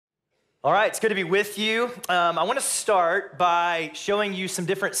All right, it's good to be with you. I want to start by showing you some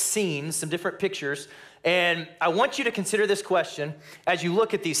different scenes, some different pictures, and I want you to consider this question as you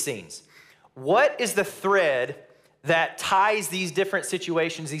look at these scenes. What is the thread that ties these different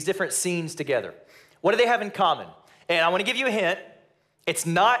situations, these different scenes together? What do they have in common? And I want to give you a hint. It's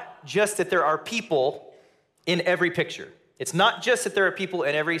not just that there are people in every picture. It's not just that there are people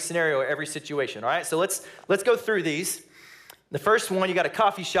in every scenario or every situation, all right? So let's go through these. The first one, you got a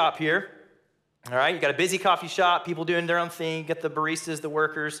coffee shop here, all right? You got a busy coffee shop, people doing their own thing. You got the baristas, the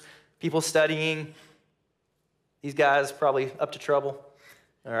workers, people studying. These guys probably up to trouble,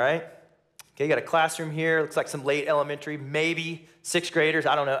 all right? Okay, you got a classroom here. Looks like some late elementary, maybe sixth graders.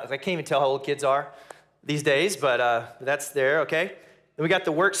 I don't know. I can't even tell how old kids are these days, but that's there, okay? Then we got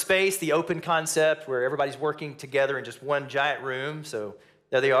the workspace, the open concept where everybody's working together in just one giant room. So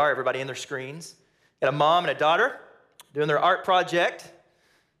there they are, everybody in their screens. Got a mom and a daughter doing their art project,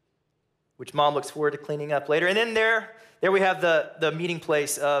 which mom looks forward to cleaning up later. And then there we have the meeting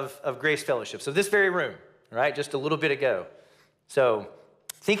place of Grace Fellowship. So this very room, right, just a little bit ago. So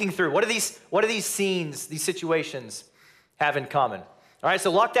thinking through, what do these scenes, these situations have in common? All right,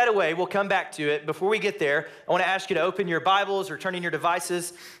 so lock that away. We'll come back to it. Before we get there, I want to ask you to open your Bibles or turn in your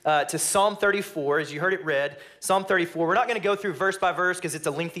devices to Psalm 34, as you heard it read. Psalm 34. We're not going to go through verse by verse because it's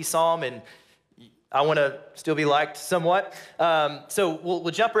a lengthy psalm, and I want to still be liked somewhat. So we'll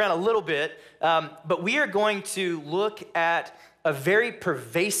jump around a little bit, but we are going to look at a very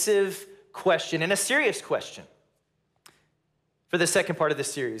pervasive question and a serious question for the second part of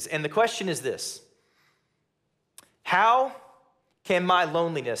this series. And the question is this: how can my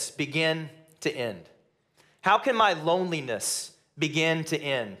loneliness begin to end? How can my loneliness begin to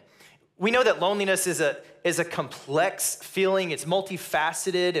end? We know that loneliness is a complex feeling. It's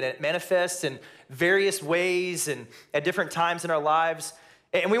multifaceted, and it manifests in various ways and at different times in our lives.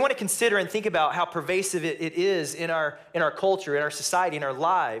 And we want to consider and think about how pervasive it is in our culture, in our society, in our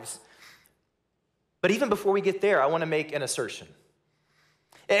lives. But even before we get there, I want to make an assertion.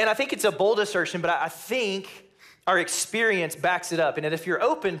 And I think it's a bold assertion, but I think our experience backs it up. And if you're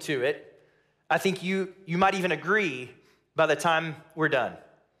open to it, I think you might even agree by the time we're done.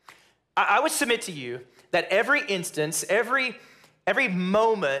 I would submit to you that every instance, every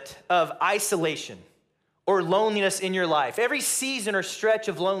moment of isolation or loneliness in your life, every season or stretch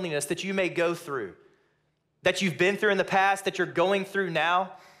of loneliness that you may go through, that you've been through in the past, that you're going through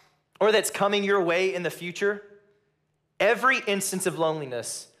now, or that's coming your way in the future, every instance of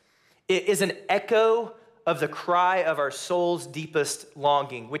loneliness is an echo of the cry of our soul's deepest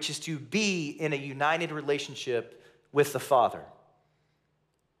longing, which is to be in a united relationship with the Father.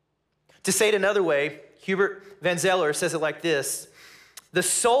 To say it another way, Hubert Van Zeller says it like this: the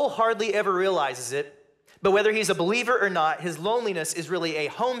soul hardly ever realizes it, but whether he's a believer or not, his loneliness is really a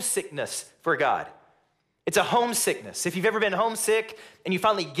homesickness for God. It's a homesickness. If you've ever been homesick and you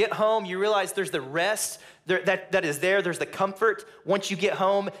finally get home, you realize there's the rest that is there. There's the comfort once you get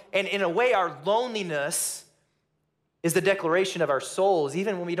home. And in a way, our loneliness is the declaration of our souls,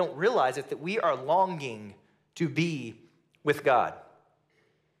 even when we don't realize it, that we are longing to be with God.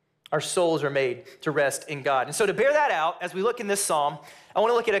 Our souls are made to rest in God. And so to bear that out, as we look in this psalm, I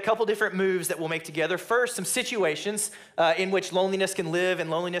want to look at a couple different moves that we'll make together. First, some situations in which loneliness can live and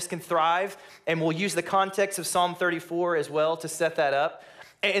loneliness can thrive. And we'll use the context of Psalm 34 as well to set that up.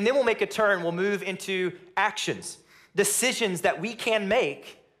 And then we'll make a turn. We'll move into actions, decisions that we can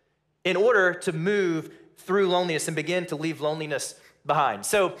make in order to move through loneliness and begin to leave loneliness behind.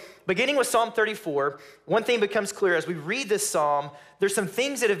 So beginning with Psalm 34, one thing becomes clear as we read this psalm. There's some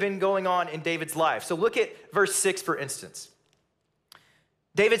things that have been going on in David's life. So look at verse 6, for instance.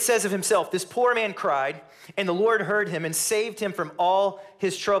 David says of himself, "This poor man cried, and the Lord heard him and saved him from all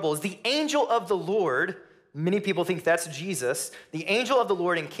his troubles. The angel of the Lord," many people think that's Jesus, "the angel of the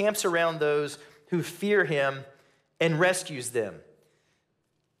Lord encamps around those who fear him and rescues them."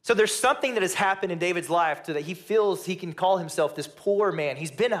 So there's something that has happened in David's life so that he feels he can call himself this poor man.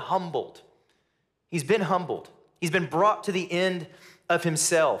 He's been humbled. He's been humbled. He's been brought to the end of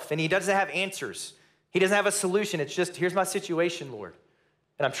himself, and he doesn't have answers. He doesn't have a solution. It's just, here's my situation, Lord,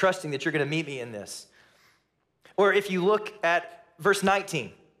 and I'm trusting that you're going to meet me in this. Or if you look at verse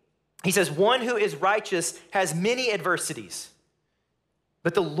 19, he says, "One who is righteous has many adversities,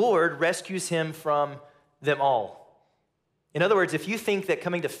 but the Lord rescues him from them all." In other words, if you think that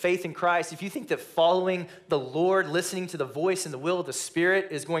coming to faith in Christ, if you think that following the Lord, listening to the voice and the will of the Spirit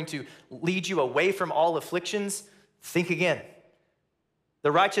is going to lead you away from all afflictions, think again.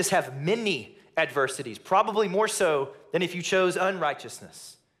 The righteous have many adversities, probably more so than if you chose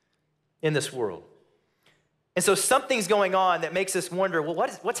unrighteousness in this world. And so something's going on that makes us wonder, well,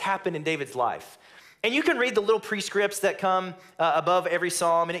 what's happened in David's life? And you can read the little prescripts that come above every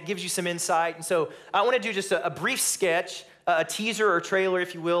psalm, and it gives you some insight. And so I want to do just a brief sketch, a teaser or trailer,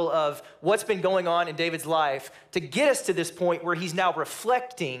 if you will, of what's been going on in David's life to get us to this point where he's now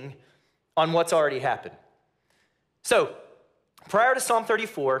reflecting on what's already happened. So prior to Psalm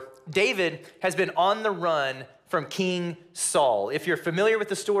 34, David has been on the run from King Saul. If you're familiar with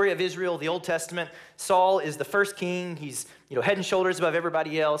the story of Israel, the Old Testament, Saul is the first king. He's head and shoulders above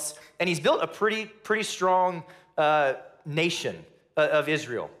everybody else, and he's built a pretty strong nation of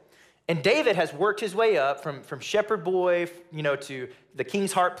Israel. And David has worked his way up from shepherd boy, to the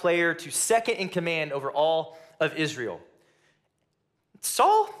king's harp player, to second in command over all of Israel.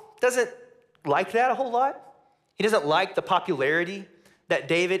 Saul doesn't like that a whole lot. He doesn't like the popularity that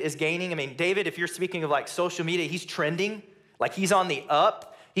David is gaining. I mean, David, if you're speaking of like social media, he's trending, like he's on the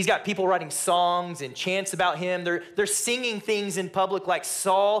up. He's got people writing songs and chants about him. They're singing things in public like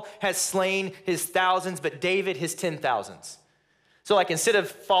Saul has slain his thousands, but David his 10,000s. So like instead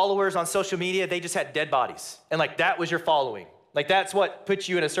of followers on social media, they just had dead bodies. And like that was your following. Like that's what puts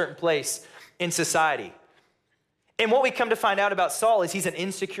you in a certain place in society. And what we come to find out about Saul is he's an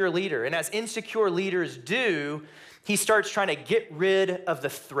insecure leader. And as insecure leaders do, he starts trying to get rid of the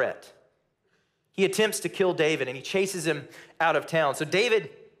threat. He attempts to kill David and he chases him out of town. So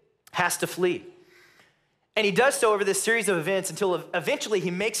David has to flee. And he does so over this series of events until eventually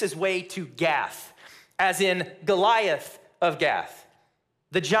he makes his way to Gath, as in Goliath of Gath,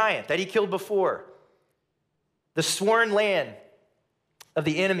 the giant that he killed before, the sworn land of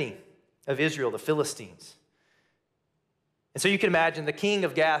the enemy of Israel, the Philistines. And so you can imagine the king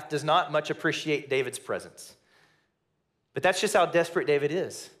of Gath does not much appreciate David's presence. But that's just how desperate David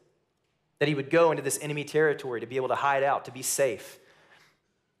is, that he would go into this enemy territory to be able to hide out, to be safe.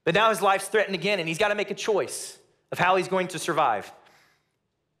 But now his life's threatened again, and he's got to make a choice of how he's going to survive.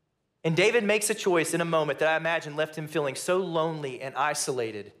 And David makes a choice in a moment that I imagine left him feeling so lonely and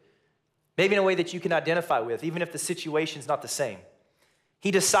isolated, maybe in a way that you can identify with, even if the situation's not the same.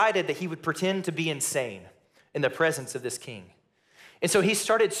 He decided that he would pretend to be insane in the presence of this king. And so he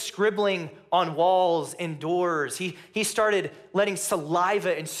started scribbling on walls and doors. He started letting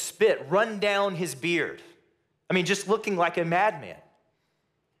saliva and spit run down his beard. I mean, just looking like a madman.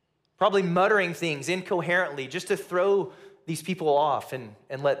 Probably muttering things incoherently just to throw these people off and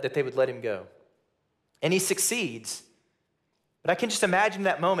that they would let him go. And he succeeds. But I can just imagine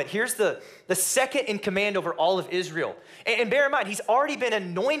that moment. Here's the second in command over all of Israel. And bear in mind, he's already been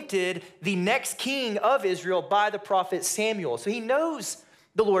anointed the next king of Israel by the prophet Samuel. So he knows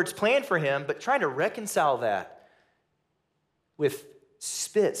the Lord's plan for him, but trying to reconcile that with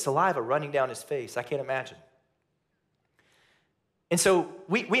spit, saliva running down his face, I can't imagine. And so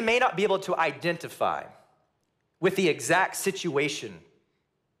we may not be able to identify with the exact situation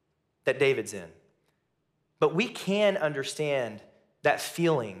that David's in. But we can understand that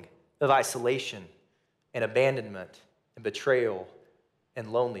feeling of isolation and abandonment and betrayal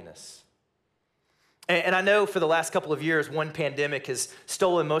and loneliness. And I know for the last couple of years, one pandemic has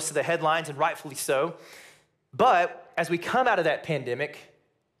stolen most of the headlines, and rightfully so. But as we come out of that pandemic,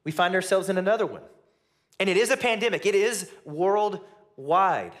 we find ourselves in another one. And it is a pandemic. It is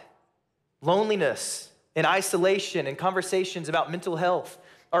worldwide. Loneliness and isolation and conversations about mental health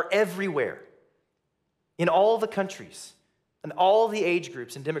are everywhere, in all the countries, and all the age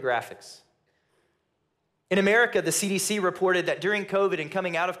groups and demographics. In America, the CDC reported that during COVID and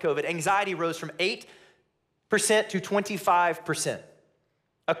coming out of COVID, anxiety rose from 8% to 25%.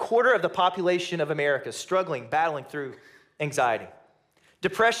 A quarter of the population of America struggling, battling through anxiety.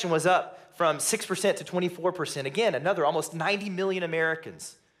 Depression was up from 6% to 24%. Again, another almost 90 million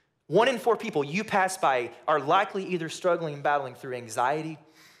Americans. 1 in 4 people you pass by are likely either struggling and battling through anxiety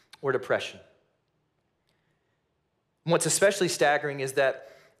or depression. What's especially staggering is that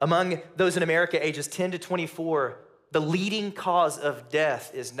among those in America ages 10 to 24, the leading cause of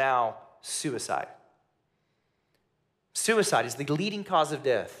death is now suicide. Suicide is the leading cause of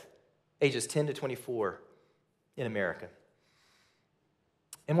death, ages 10 to 24 in America.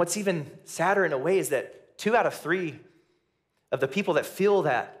 And what's even sadder in a way is that 2 out of 3 of the people that feel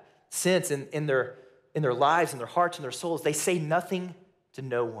that sense in their lives, in their hearts, and their souls, they say nothing to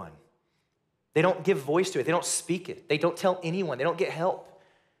no one. They don't give voice to it. They don't speak it. They don't tell anyone. They don't get help.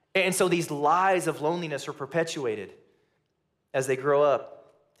 And so these lies of loneliness are perpetuated as they grow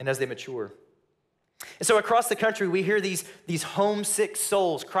up and as they mature. And so across the country, we hear these homesick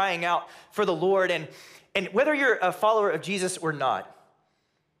souls crying out for the Lord. And whether you're a follower of Jesus or not,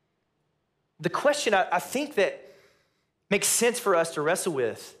 the question I think that makes sense for us to wrestle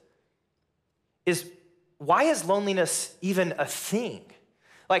with is, why is loneliness even a thing?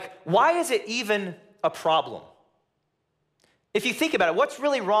 Like, why is it even a problem? If you think about it, what's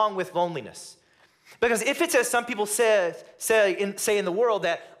really wrong with loneliness? Because if it's as some people say in the world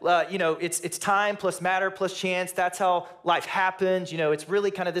that, it's time plus matter plus chance, that's how life happens, it's really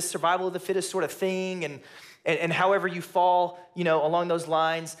kind of this survival of the fittest sort of thing, and however you fall, along those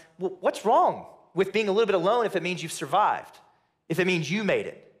lines, well, what's wrong with being a little bit alone if it means you've survived, if it means you made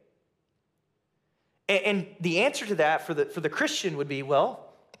it? And the answer to that for the Christian would be, well,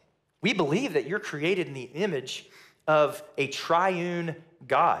 we believe that you're created in the image of a triune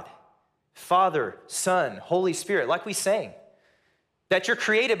God, Father, Son, Holy Spirit, like we sang, that you're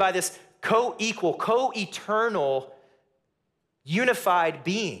created by this co-equal, co-eternal, unified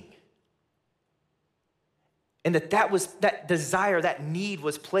being. And that desire, that need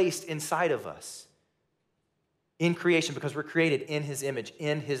was placed inside of us in creation because we're created in his image,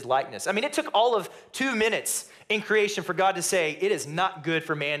 in his likeness. I mean, it took all of 2 minutes in creation for God to say, it is not good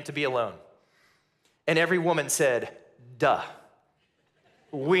for man to be alone. And every woman said, duh,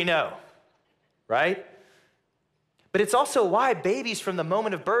 we know, right? But it's also why babies from the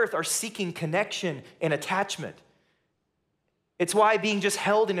moment of birth are seeking connection and attachment. It's why being just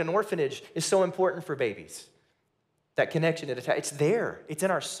held in an orphanage is so important for babies. That connection and attachment, it's there, it's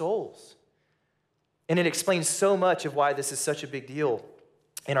in our souls. And it explains so much of why this is such a big deal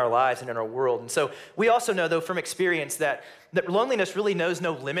in our lives and in our world. And so we also know, though, from experience that loneliness really knows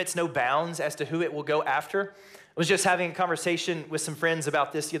no limits, no bounds as to who it will go after. I was just having a conversation with some friends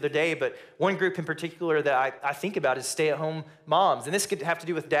about this the other day, but one group in particular that I think about is stay-at-home moms. And this could have to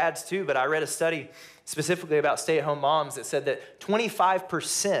do with dads too, but I read a study specifically about stay-at-home moms that said that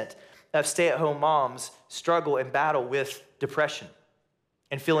 25% of stay-at-home moms struggle and battle with depression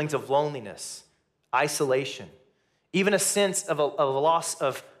and feelings of loneliness, isolation, even a sense of a loss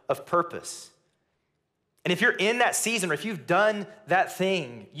of purpose. And if you're in that season, or if you've done that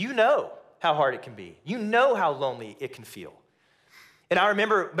thing, you know how hard it can be. You know how lonely it can feel. And I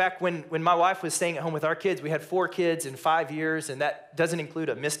remember back when my wife was staying at home with our kids, we had 4 kids in 5 years, and that doesn't include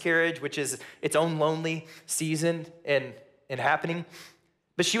a miscarriage, which is its own lonely season and happening.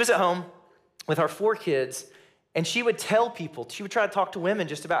 But she was at home with our 4 kids, and she would tell people, she would try to talk to women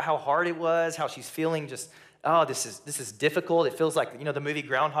just about how hard it was, how she's feeling just, oh, this is difficult. It feels like, the movie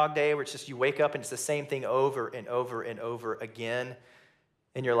Groundhog Day, where it's just you wake up and it's the same thing over and over and over again.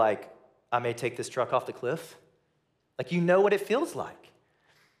 And you're like, I may take this truck off the cliff. Like, you know what it feels like.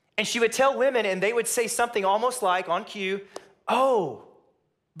 And she would tell women, and they would say something almost like, on cue, oh,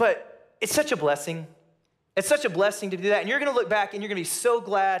 but it's such a blessing. It's such a blessing to do that. And you're going to look back and you're going to be so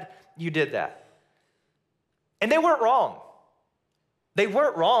glad you did that. And they weren't wrong. They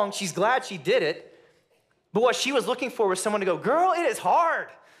weren't wrong. She's glad she did it. But what she was looking for was someone to go, girl, it is hard.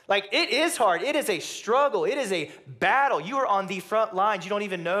 Like, it is hard. It is a struggle. It is a battle. You are on the front lines. You don't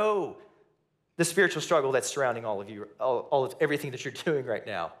even know the spiritual struggle that's surrounding all of you, all of everything that you're doing right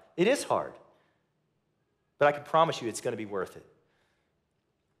now. It is hard. But I can promise you it's going to be worth it.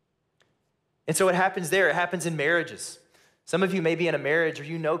 And so what happens there, it happens in marriages. Some of you may be in a marriage, or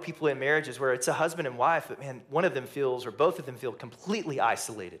you know people in marriages where it's a husband and wife, but man, one of them feels, or both of them feel completely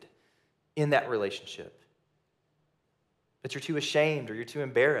isolated in that relationship. But you're too ashamed, or you're too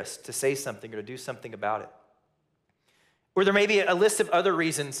embarrassed to say something or to do something about it. Or there may be a list of other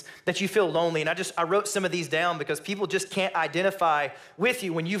reasons that you feel lonely, and I wrote some of these down because people just can't identify with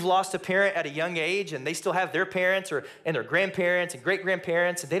you when you've lost a parent at a young age and they still have their parents and their grandparents and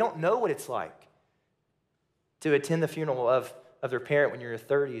great-grandparents, and they don't know what it's like to attend the funeral of their parent when you're in your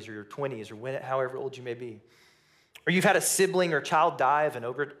 30s or your 20s or however old you may be. Or you've had a sibling or child die of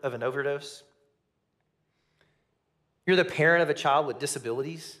an overdose. You're the parent of a child with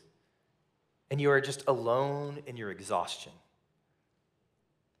disabilities, and you are just alone in your exhaustion.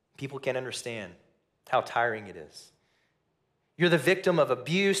 People can't understand how tiring it is. You're the victim of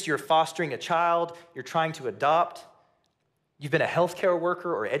abuse. You're fostering a child. You're trying to adopt. You've been a healthcare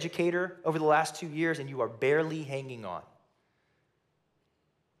worker or educator over the last 2 years, and you are barely hanging on.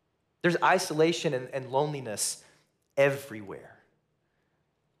 There's isolation and loneliness everywhere.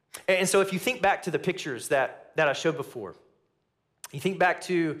 And so if you think back to the pictures that I showed before, you think back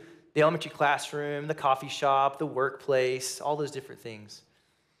to the elementary classroom, the coffee shop, the workplace, all those different things.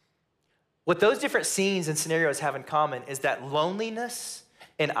 What those different scenes and scenarios have in common is that loneliness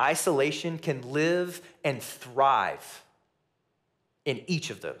and isolation can live and thrive in each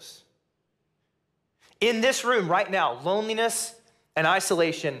of those. In this room right now, loneliness and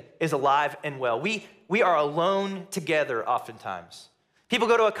isolation is alive and well. We are alone together oftentimes. People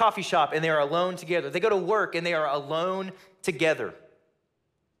go to a coffee shop and they are alone together. They go to work and they are alone together.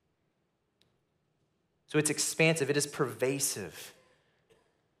 So it's expansive, it is pervasive.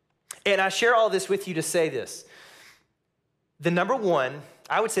 And I share all this with you to say this. The number one,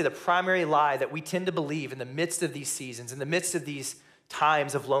 I would say the primary lie that we tend to believe in the midst of these seasons, in the midst of these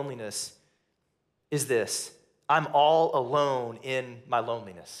times of loneliness, is this: I'm all alone in my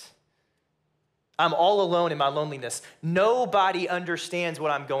loneliness. I'm all alone in my loneliness. Nobody understands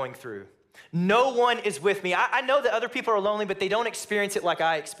what I'm going through. No one is with me. I know that other people are lonely, but they don't experience it like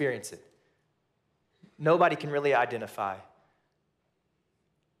I experience it. Nobody can really identify.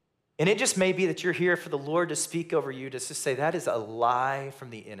 And it just may be that you're here for the Lord to speak over you, just to say that is a lie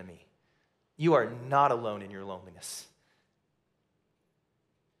from the enemy. You are not alone in your loneliness.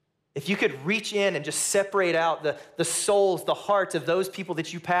 If you could reach in and just separate out the souls, the hearts of those people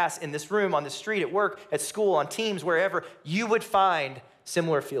that you pass in this room, on the street, at work, at school, on teams, wherever, you would find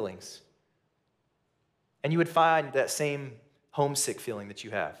similar feelings. And you would find that same homesick feeling that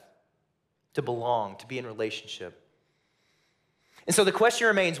you have, to belong, to be in relationship. And so the question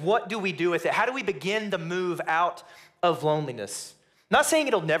remains, what do we do with it? How do we begin the move out of loneliness? Not saying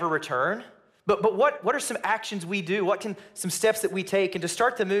it'll never return, but what are some actions we do? What can some steps that we take? And to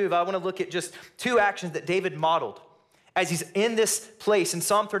start the move, I want to look at just two actions that David modeled as he's in this place in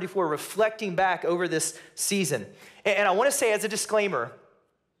Psalm 34, reflecting back over this season. And I want to say as a disclaimer,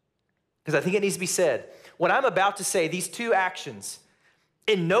 because I think it needs to be said, what I'm about to say, these two actions,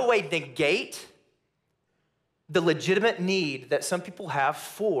 in no way negate the legitimate need that some people have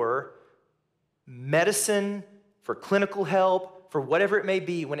for medicine, for clinical help, for whatever it may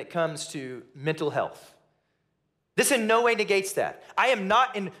be when it comes to mental health. This in no way negates that. I am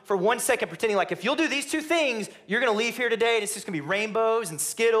not for 1 second pretending like if you'll do these two things, you're gonna leave here today and it's just gonna be rainbows and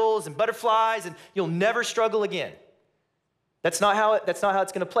Skittles and butterflies and you'll never struggle again. That's not how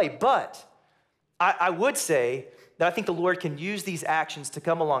it's gonna play. But I would say that I think the Lord can use these actions to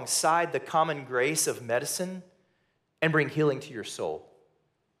come alongside the common grace of medicine and bring healing to your soul,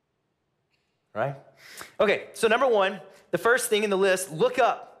 right? Okay, so number one, the first thing in the list, look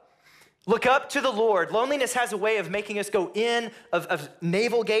up. Look up to the Lord. Loneliness has a way of making us go in, of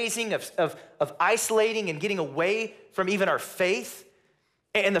navel gazing, of isolating and getting away from even our faith.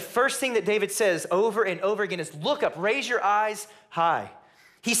 And the first thing that David says over and over again is look up, raise your eyes high.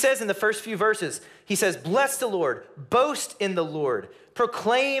 He says in the first few verses, he says, bless the Lord, boast in the Lord,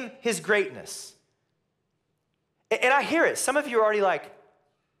 proclaim his greatness. And I hear it. Some of you are already like,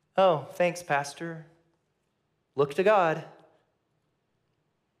 oh, thanks, Pastor. Look to God.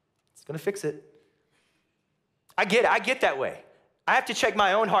 It's going to fix it. I get that way. I have to check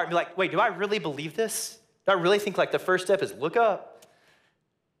my own heart and be like, wait, do I really believe this? Do I really think like the first step is look up?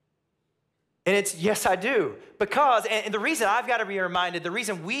 And it's, yes, I do. Because, and the reason I've got to be reminded, the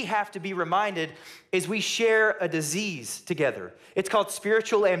reason we have to be reminded is we share a disease together. It's called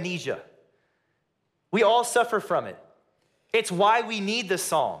spiritual amnesia. We all suffer from it. It's why we need the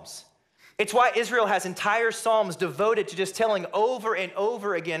Psalms. It's why Israel has entire Psalms devoted to just telling over and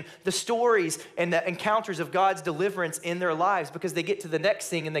over again the stories and the encounters of God's deliverance in their lives, because they get to the next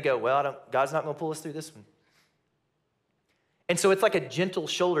thing and they go, well, God's not going to pull us through this one. And so it's like a gentle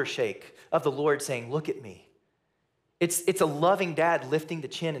shoulder shake of the Lord saying, look at me. It's a loving dad lifting the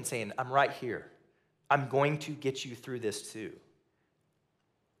chin and saying, I'm right here. I'm going to get you through this too.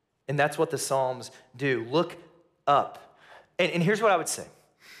 And that's what the Psalms do. Look up. And here's what I would say.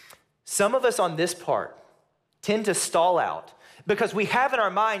 Some of us on this part tend to stall out because we have in our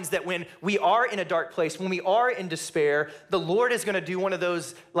minds that when we are in a dark place, when we are in despair, the Lord is going to do one of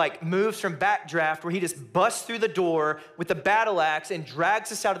those like moves from Backdraft where he just busts through the door with the battle axe and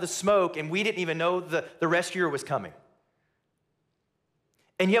drags us out of the smoke, and we didn't even know the rescuer was coming.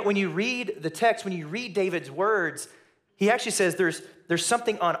 And yet when you read the text, when you read David's words, he actually says there's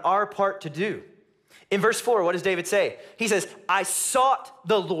something on our part to do. In verse 4, what does David say? He says, I sought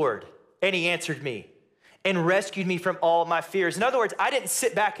the Lord, and he answered me and rescued me from all my fears. In other words, I didn't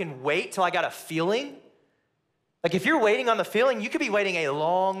sit back and wait till I got a feeling. Like if you're waiting on the feeling, you could be waiting a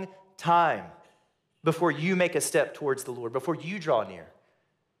long time before you make a step towards the Lord, before you draw near.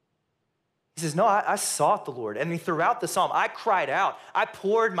 He says, no, I sought the Lord. And throughout the psalm, I cried out. I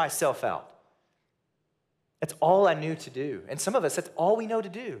poured myself out. That's all I knew to do. And some of us, that's all we know to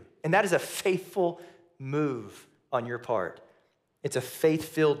do. And that is a faithful move on your part. It's a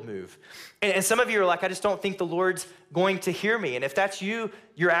faith-filled move. And some of you are like, I just don't think the Lord's going to hear me. And if that's you,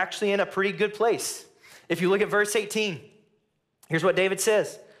 you're actually in a pretty good place. If you look at verse 18, here's what David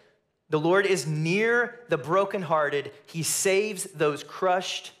says. The Lord is near the brokenhearted. He saves those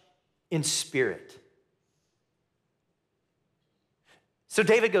crushed in spirit. So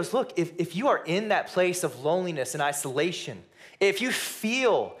David goes, look, if you are in that place of loneliness and isolation, if you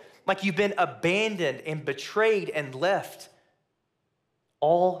feel like you've been abandoned and betrayed and left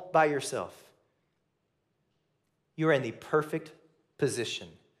all by yourself, you are in the perfect position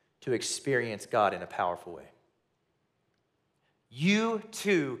to experience God in a powerful way. You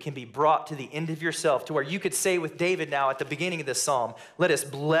too can be brought to the end of yourself to where you could say with David now at the beginning of this psalm, let us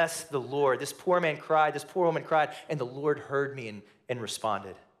bless the Lord. This poor man cried, this poor woman cried, and the Lord heard me and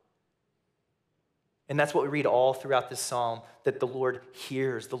responded. And that's what we read all throughout this psalm, that the Lord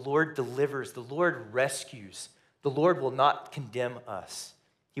hears, the Lord delivers, the Lord rescues. The Lord will not condemn us.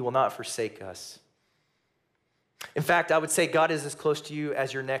 He will not forsake us. In fact, I would say God is as close to you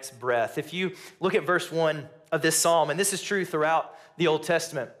as your next breath. If you look at verse 1 of this psalm, and this is true throughout the Old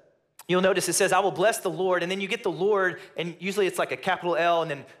Testament, you'll notice it says, I will bless the Lord, and then you get the Lord, and usually it's like a capital L and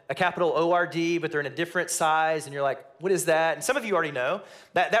then a capital O-R-D, but they're in a different size, and you're like, what is that? And some of you already know.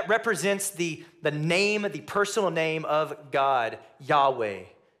 That represents the name, the personal name of God, Yahweh,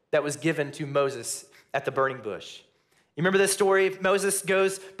 that was given to Moses at the burning bush. You remember this story? Moses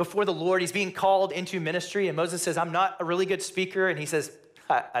goes before the Lord. He's being called into ministry, and Moses says, I'm not a really good speaker, and he says,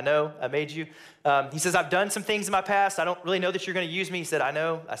 I know, I made you. He says, I've done some things in my past. I don't really know that you're going to use me. He said, I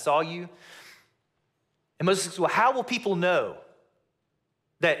know, I saw you. And Moses says, well, how will people know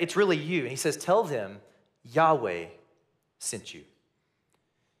that it's really you? And he says, tell them Yahweh sent you.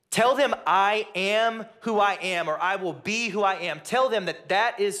 Tell them I am who I am, or I will be who I am. Tell them that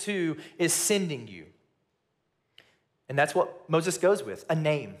that is who is sending you. And that's what Moses goes with, a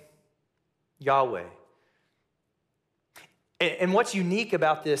name, Yahweh. And what's unique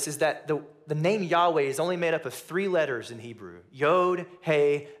about this is that the name Yahweh is only made up of 3 letters in Hebrew. Yod,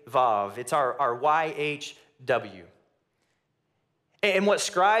 He, Vav. It's our YHW. And what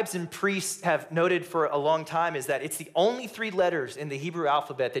scribes and priests have noted for a long time is that it's the only 3 letters in the Hebrew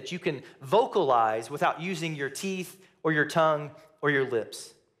alphabet that you can vocalize without using your teeth or your tongue or your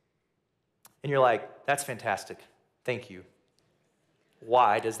lips. And you're like, that's fantastic. Thank you.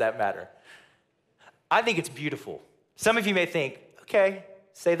 Why does that matter? I think it's beautiful. Some of you may think, okay,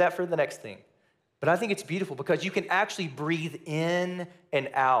 say that for the next thing. But I think it's beautiful because you can actually breathe in and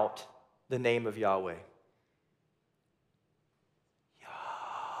out the name of Yahweh. Yahweh.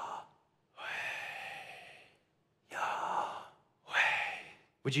 Yahweh.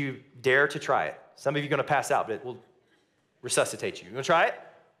 Would you dare to try it? Some of you are going to pass out, but it will resuscitate you. You going to try it?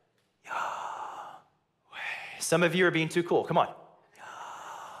 Yahweh. Some of you are being too cool. Come on.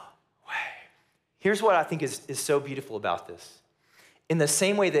 Here's what I think is so beautiful about this. In the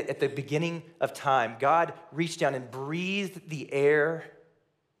same way that at the beginning of time, God reached down and breathed the air,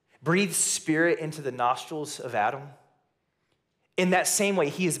 breathed spirit into the nostrils of Adam. In that same way,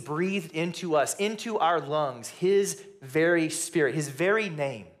 he has breathed into us, into our lungs, his very spirit, his very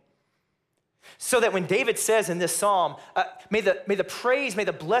name. So that when David says in this psalm, may the praise, may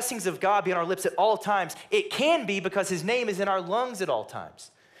the blessings of God be on our lips at all times, it can be because his name is in our lungs at all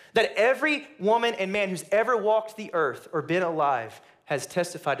times. That every woman and man who's ever walked the earth or been alive has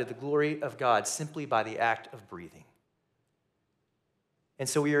testified to the glory of God simply by the act of breathing. And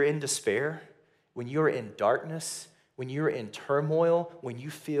so we are in despair, when you are in darkness, when you're in turmoil, when you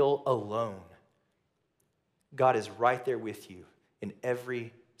feel alone, God is right there with you in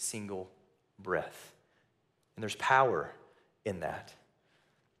every single breath. And there's power in that.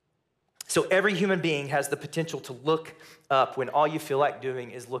 So every human being has the potential to look up when all you feel like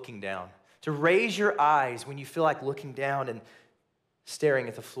doing is looking down. To raise your eyes when you feel like looking down and staring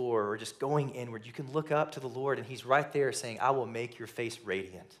at the floor or just going inward. You can look up to the Lord and he's right there saying, I will make your face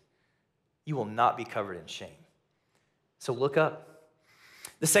radiant. You will not be covered in shame. So look up.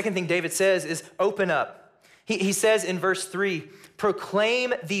 The second thing David says is open up. He says in verse 3,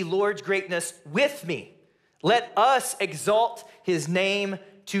 proclaim the Lord's greatness with me. Let us exalt his name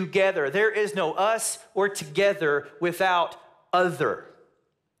together. There is no us or together without other.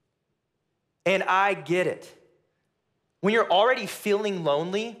 And I get it. When you're already feeling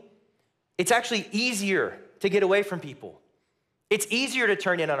lonely, it's actually easier to get away from people. It's easier to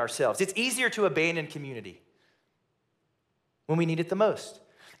turn in on ourselves. It's easier to abandon community when we need it the most.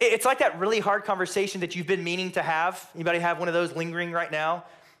 It's like that really hard conversation that you've been meaning to have. Anybody have one of those lingering right now?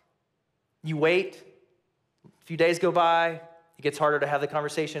 You wait, a few days go by, it gets harder to have the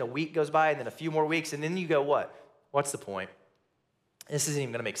conversation, a week goes by, and then a few more weeks, and then you go, what? What's the point? This isn't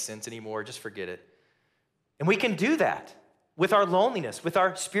even gonna make sense anymore, just forget it. And we can do that with our loneliness, with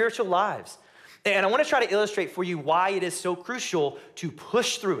our spiritual lives. And I wanna try to illustrate for you why it is so crucial to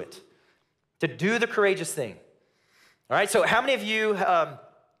push through it, to do the courageous thing. All right, so how many of you have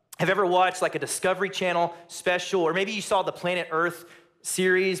ever watched like a Discovery Channel special, or maybe you saw the Planet Earth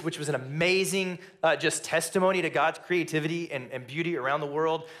series, which was an amazing just testimony to God's creativity and beauty around the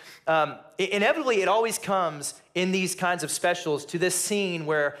world. Inevitably, it always comes in these kinds of specials to this scene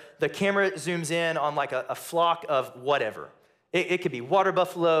where the camera zooms in on like a flock of whatever. It could be water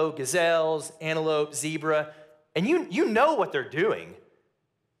buffalo, gazelles, antelope, zebra, and you know what they're doing.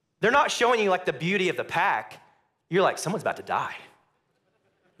 They're not showing you like the beauty of the pack. You're like, someone's about to die.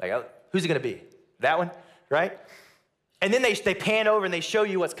 Like, who's it gonna be? That one, right? And then they pan over and they show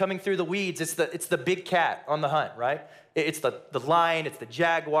you what's coming through the weeds. It's the big cat on the hunt, right? It's the lion, it's the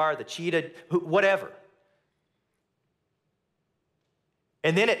jaguar, the cheetah, whatever.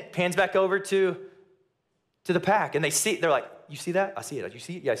 And then it pans back over to the pack, and they're like, you see that? I see it. You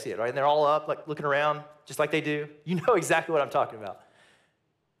see it? Yeah, I see it, right? And they're all up, like looking around, just like they do. You know exactly what I'm talking about.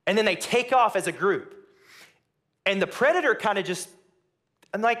 And then they take off as a group. And the predator kind of just,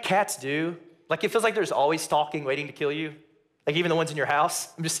 and like cats do, like it feels like there's always stalking, waiting to kill you. Like even the ones in your house,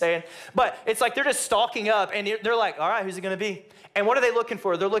 I'm just saying. But it's like they're just stalking up, and they're like, all right, who's it gonna be? And what are they looking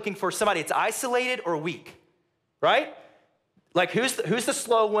for? They're looking for somebody that's isolated or weak, right? Like who's the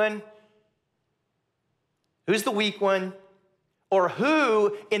slow one? Who's the weak one? Or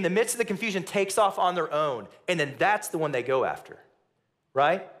who, in the midst of the confusion, takes off on their own, and then that's the one they go after,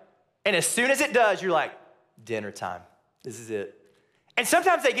 right? And as soon as it does, you're like, dinner time. This is it. And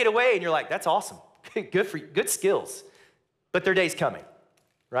sometimes they get away, and you're like, that's awesome. Good for you. Good skills. But their day's coming,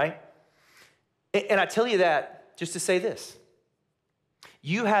 right? And I tell you that just to say this.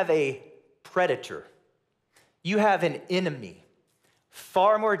 You have a predator. You have an enemy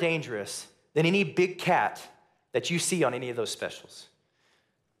far more dangerous than any big cat that you see on any of those specials.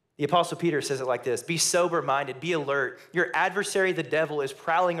 The Apostle Peter says it like this: be sober-minded, be alert. Your adversary, the devil, is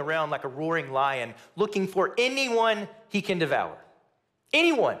prowling around like a roaring lion, looking for anyone he can devour.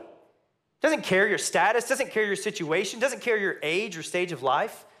 Anyone. Doesn't care your status, doesn't care your situation, doesn't care your age or stage of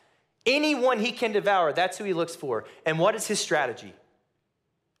life. Anyone he can devour, that's who he looks for. And what is his strategy?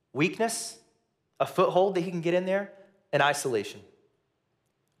 Weakness, a foothold that he can get in there, and isolation.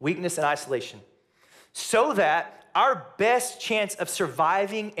 Weakness and isolation. So that our best chance of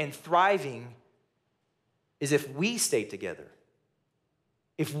surviving and thriving is if we stay together,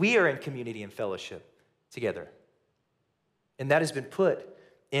 if we are in community and fellowship together. And that has been put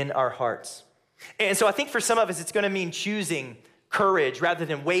in our hearts. And so I think for some of us, it's gonna mean choosing courage rather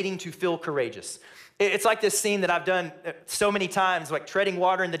than waiting to feel courageous. It's like this scene that I've done so many times, like treading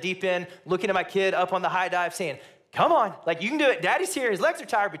water in the deep end, looking at my kid up on the high dive saying, come on, like you can do it. Daddy's here, his legs are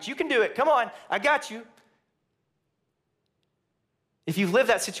tired, but you can do it. Come on, I got you. If you've lived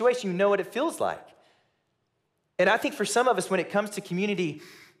that situation, you know what it feels like. And I think for some of us, when it comes to community,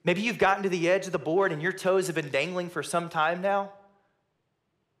 maybe you've gotten to the edge of the board and your toes have been dangling for some time now,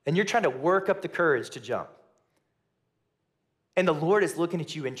 and you're trying to work up the courage to jump. And the Lord is looking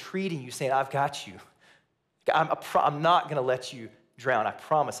at you and treating you, saying, I've got you. I'm not gonna let you drown. I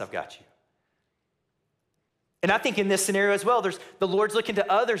promise I've got you. And I think in this scenario as well, the Lord's looking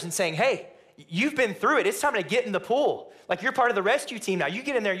to others and saying, hey, you've been through it. It's time to get in the pool. Like you're part of the rescue team now. You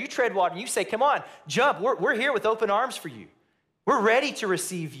get in there, you tread water, and you say, come on, jump. We're here with open arms for you. We're ready to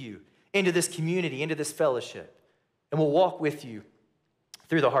receive you into this community, into this fellowship. And we'll walk with you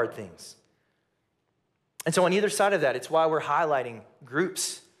through the hard things. And so on either side of that, it's why we're highlighting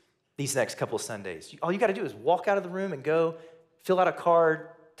groups these next couple of Sundays. All you got to do is walk out of the room and go fill out a card,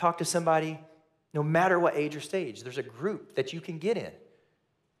 talk to somebody. No matter what age or stage, there's a group that you can get in.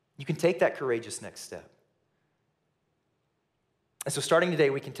 You can take that courageous next step. And so starting today,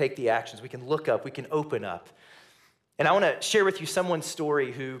 we can take the actions. We can look up. We can open up. And I want to share with you someone's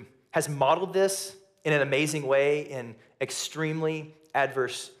story who has modeled this in an amazing way in extremely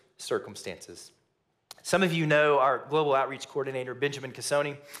adverse circumstances. Some of you know our global outreach coordinator, Benjamin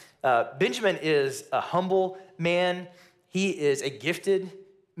Cassoni. Benjamin is a humble man. He is a gifted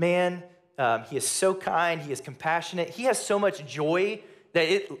man. He is so kind. He is compassionate. He has so much joy that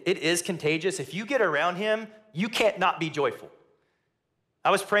it is contagious. If you get around him, you can't not be joyful. I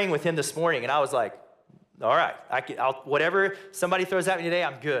was praying with him this morning, and I was like, all right, whatever somebody throws at me today,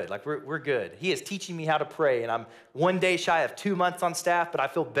 I'm good. Like, we're good. He is teaching me how to pray, and I'm one day shy of 2 months on staff, but I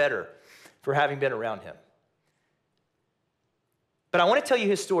feel better for having been around him. But I want to tell you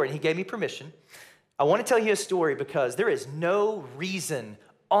his story, and he gave me permission. I want to tell you his story because there is no reason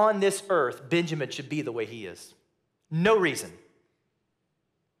on this earth Benjamin should be the way he is. No reason.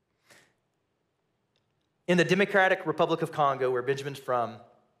 In the Democratic Republic of Congo, where Benjamin's from,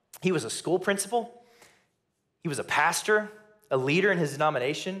 he was a school principal. He was a pastor, a leader in his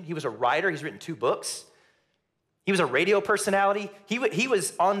denomination. He was a writer. He's written 2 books. He was a radio personality. He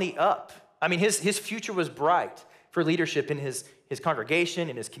was on the up. I mean, his future was bright. for leadership in his congregation,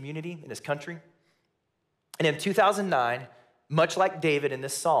 in his community, in his country. And in 2009, much like David in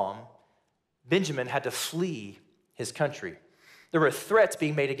this psalm, Benjamin had to flee his country. There were threats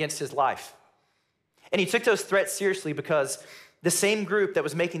being made against his life. And he took those threats seriously because the same group that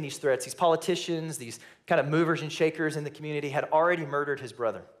was making these threats, these politicians, these kind of movers and shakers in the community, had already murdered his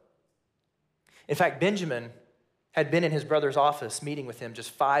brother. In fact, Benjamin had been in his brother's office meeting with him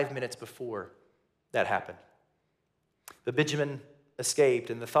just 5 minutes before that happened. But Benjamin escaped,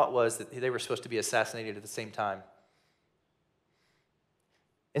 and the thought was that they were supposed to be assassinated at the same time.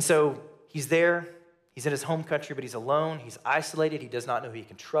 And so he's there, he's in his home country, but he's alone, he's isolated, he does not know who he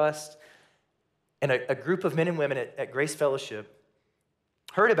can trust. And a group of men and women at Grace Fellowship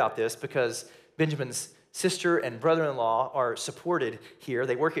heard about this because Benjamin's sister and brother-in-law are supported here.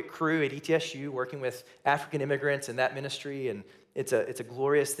 They work at Cru at ETSU, working with African immigrants in that ministry, and it's a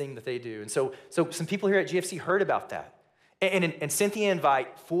glorious thing that they do. And so some people here at GFC heard about that and sent the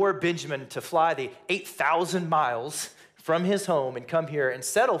invite for Benjamin to fly the 8,000 miles from his home and come here and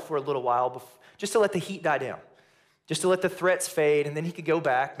settle for a little while just to let the heat die down, just to let the threats fade, and then he could go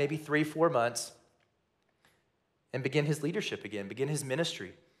back maybe 3-4 months and begin his leadership again, begin his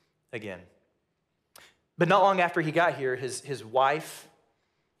ministry again. But not long after he got here, his wife,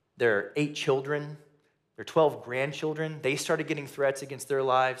 their 8 children, their 12 grandchildren, they started getting threats against their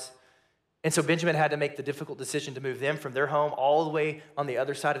lives. And so Benjamin had to make the difficult decision to move them from their home all the way on the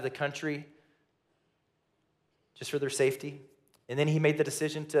other side of the country just for their safety. And then he made the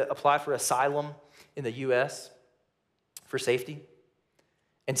decision to apply for asylum in the U.S. for safety.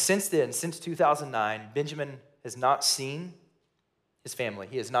 And since then, since 2009, Benjamin has not seen his family.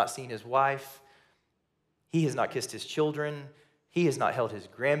 He has not seen his wife. He has not kissed his children. He has not held his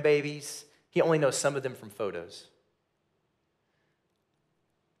grandbabies. He only knows some of them from photos.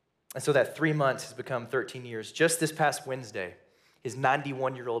 And so that 3 months has become 13 years. Just this past Wednesday, his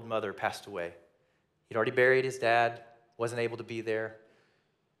 91-year-old mother passed away. He'd already buried his dad, wasn't able to be there.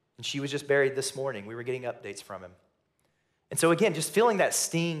 And she was just buried this morning. We were getting updates from him. And so again, just feeling that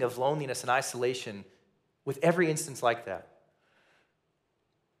sting of loneliness and isolation with every instance like that.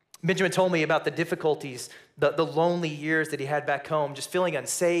 Benjamin told me about the difficulties, the lonely years that he had back home, just feeling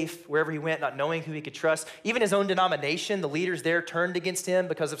unsafe wherever he went, not knowing who he could trust. Even his own denomination, the leaders there turned against him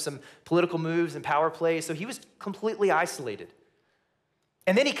because of some political moves and power plays, so he was completely isolated.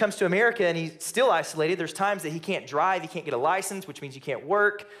 And then he comes to America and he's still isolated. There's times that he can't drive, he can't get a license, which means you can't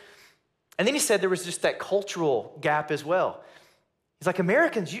work. And then he said there was just that cultural gap as well. He's like,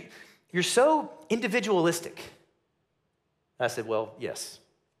 Americans, you're so individualistic. And I said, well, yes,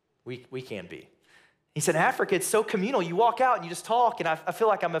 we can be. He said, in Africa, it's so communal. You walk out and you just talk, and I feel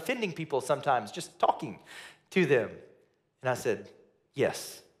like I'm offending people sometimes just talking to them. And I said,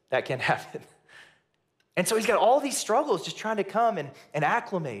 yes, that can happen. And so he's got all these struggles just trying to come and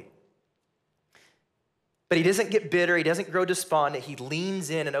acclimate. But he doesn't get bitter. He doesn't grow despondent. He leans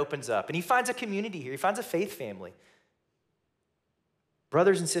in and opens up. And he finds a community here. He finds a faith family.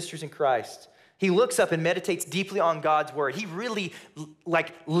 Brothers and sisters in Christ. He looks up and meditates deeply on God's word. He really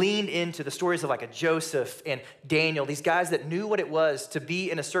leaned into the stories of like a Joseph and Daniel, these guys that knew what it was to be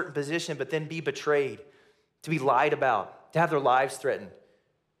in a certain position but then be betrayed, to be lied about, to have their lives threatened.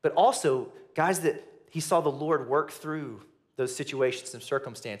 But also guys that he saw the Lord work through those situations and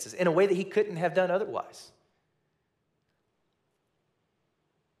circumstances in a way that he couldn't have done otherwise.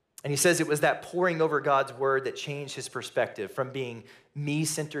 And he says it was that poring over God's word that changed his perspective from being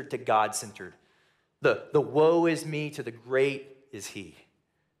me-centered to God-centered. The woe is me to the great is he.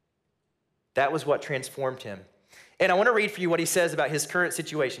 That was what transformed him. And I want to read for you what he says about his current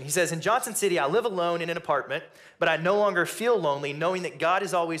situation. He says, in Johnson City, I live alone in an apartment, but I no longer feel lonely, knowing that God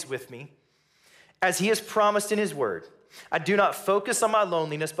is always with me, as he has promised in his word. I do not focus on my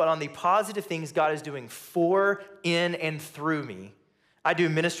loneliness, but on the positive things God is doing for, in, and through me. I do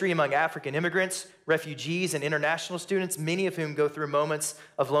ministry among African immigrants, refugees, and international students, many of whom go through moments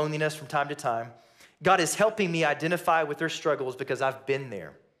of loneliness from time to time. God is helping me identify with their struggles because I've been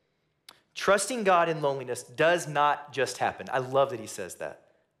there. Trusting God in loneliness does not just happen. I love that he says that.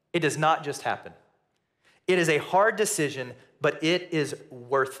 It does not just happen. It is a hard decision, but it is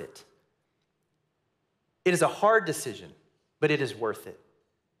worth it. It is a hard decision, but it is worth it.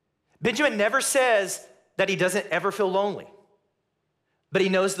 Benjamin never says that he doesn't ever feel lonely, but he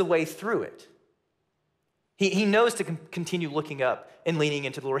knows the way through it. He knows to continue looking up and leaning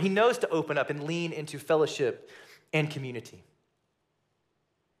into the Lord. He knows to open up and lean into fellowship and community.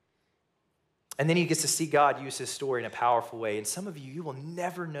 And then he gets to see God use his story in a powerful way. And some of you, you will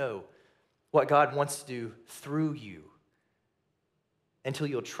never know what God wants to do through you until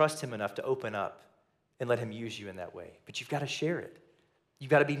you'll trust him enough to open up and let him use you in that way. But you've got to share it.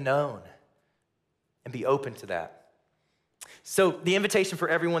 You've got to be known and be open to that. So the invitation for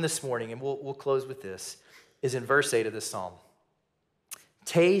everyone this morning, and we'll close with this, is in verse 8 of this psalm.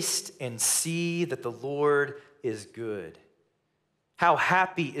 Taste and see that the Lord is good. How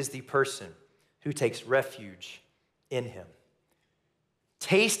happy is the person who takes refuge in him.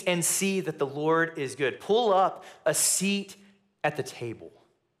 Taste and see that the Lord is good. Pull up a seat at the table.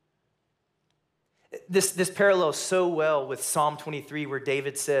 This parallels so well with Psalm 23, where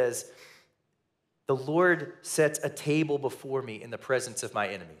David says, the Lord sets a table before me in the presence of my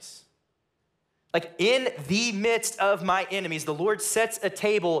enemies. Like in the midst of my enemies, the Lord sets a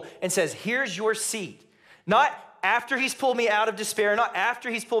table and says, here's your seat. Not after he's pulled me out of despair, not after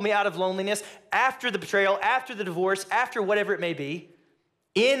he's pulled me out of loneliness, after the betrayal, after the divorce, after whatever it may be.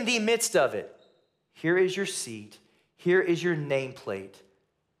 In the midst of it, here is your seat. Here is your nameplate.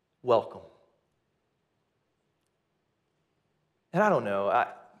 Welcome. And I don't know,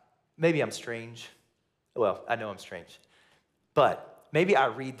 maybe I'm strange. Well, I know I'm strange. But maybe I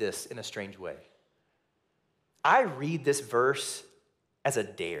read this in a strange way. I read this verse as a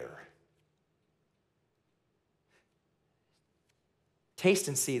dare. Taste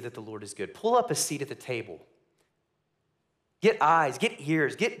and see that the Lord is good. Pull up a seat at the table. Get eyes, get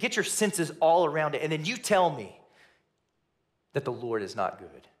ears, get your senses all around it, and then you tell me that the Lord is not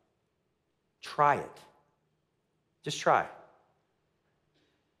good. Try it. Just try.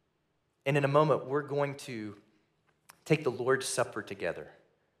 And in a moment, we're going to take the Lord's Supper together,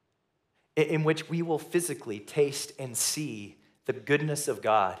 in which we will physically taste and see the goodness of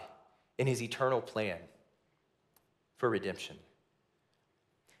God in his eternal plan for redemption.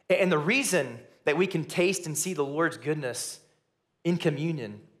 And the reason that we can taste and see the Lord's goodness in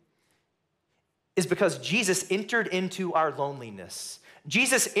communion is because Jesus entered into our loneliness.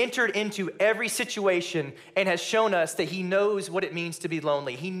 Jesus entered into every situation and has shown us that he knows what it means to be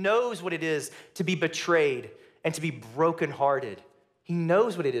lonely. He knows what it is to be betrayed and to be brokenhearted. He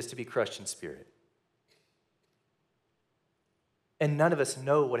knows what it is to be crushed in spirit. And none of us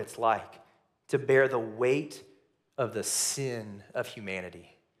know what it's like to bear the weight of the sin of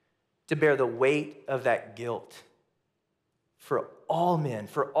humanity, to bear the weight of that guilt for all men,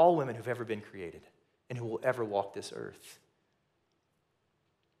 for all women who've ever been created and who will ever walk this earth.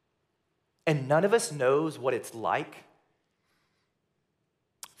 And none of us knows what it's like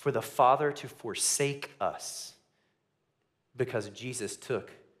for the Father to forsake us because Jesus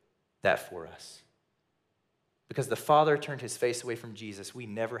took that for us. Because the Father turned his face away from Jesus, we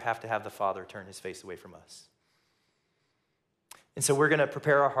never have to have the Father turn his face away from us. And so we're going to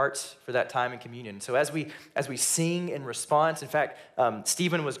prepare our hearts for that time in communion. So as we sing in response, in fact,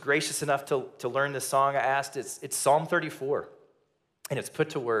 Stephen was gracious enough to learn this song I asked. It's Psalm 34, and it's put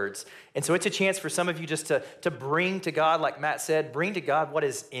to words. And so it's a chance for some of you just to bring to God, like Matt said, bring to God what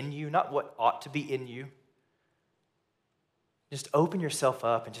is in you, not what ought to be in you. Just open yourself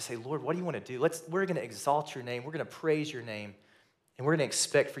up and just say, Lord, what do you want to do? We're going to exalt your name. We're going to praise your name, and we're going to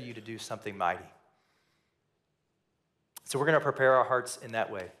expect for you to do something mighty. So we're going to prepare our hearts in that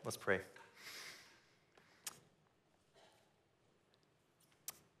way. Let's pray.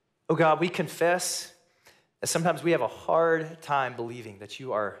 Oh God, we confess that sometimes we have a hard time believing that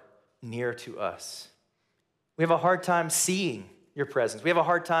you are near to us. We have a hard time seeing your presence. We have a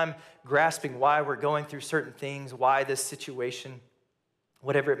hard time grasping why we're going through certain things, why this situation,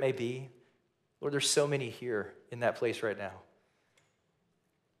 whatever it may be. Lord, there's so many here in that place right now.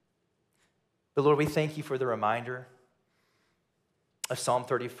 But Lord, we thank you for the reminder of Psalm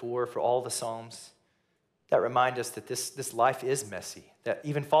 34, for all the Psalms that remind us that this life is messy, that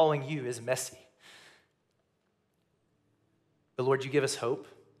even following you is messy. But Lord, you give us hope.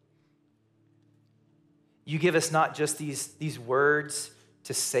 You give us not just these words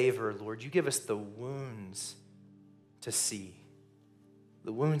to savor, Lord. You give us the wounds to see,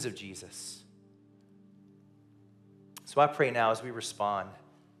 the wounds of Jesus. So I pray now as we respond,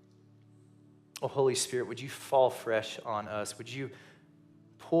 oh, Holy Spirit, would you fall fresh on us? Would you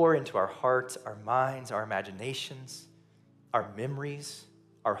pour into our hearts, our minds, our imaginations, our memories,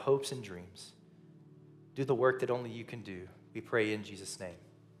 our hopes and dreams. Do the work that only you can do. We pray in Jesus' name.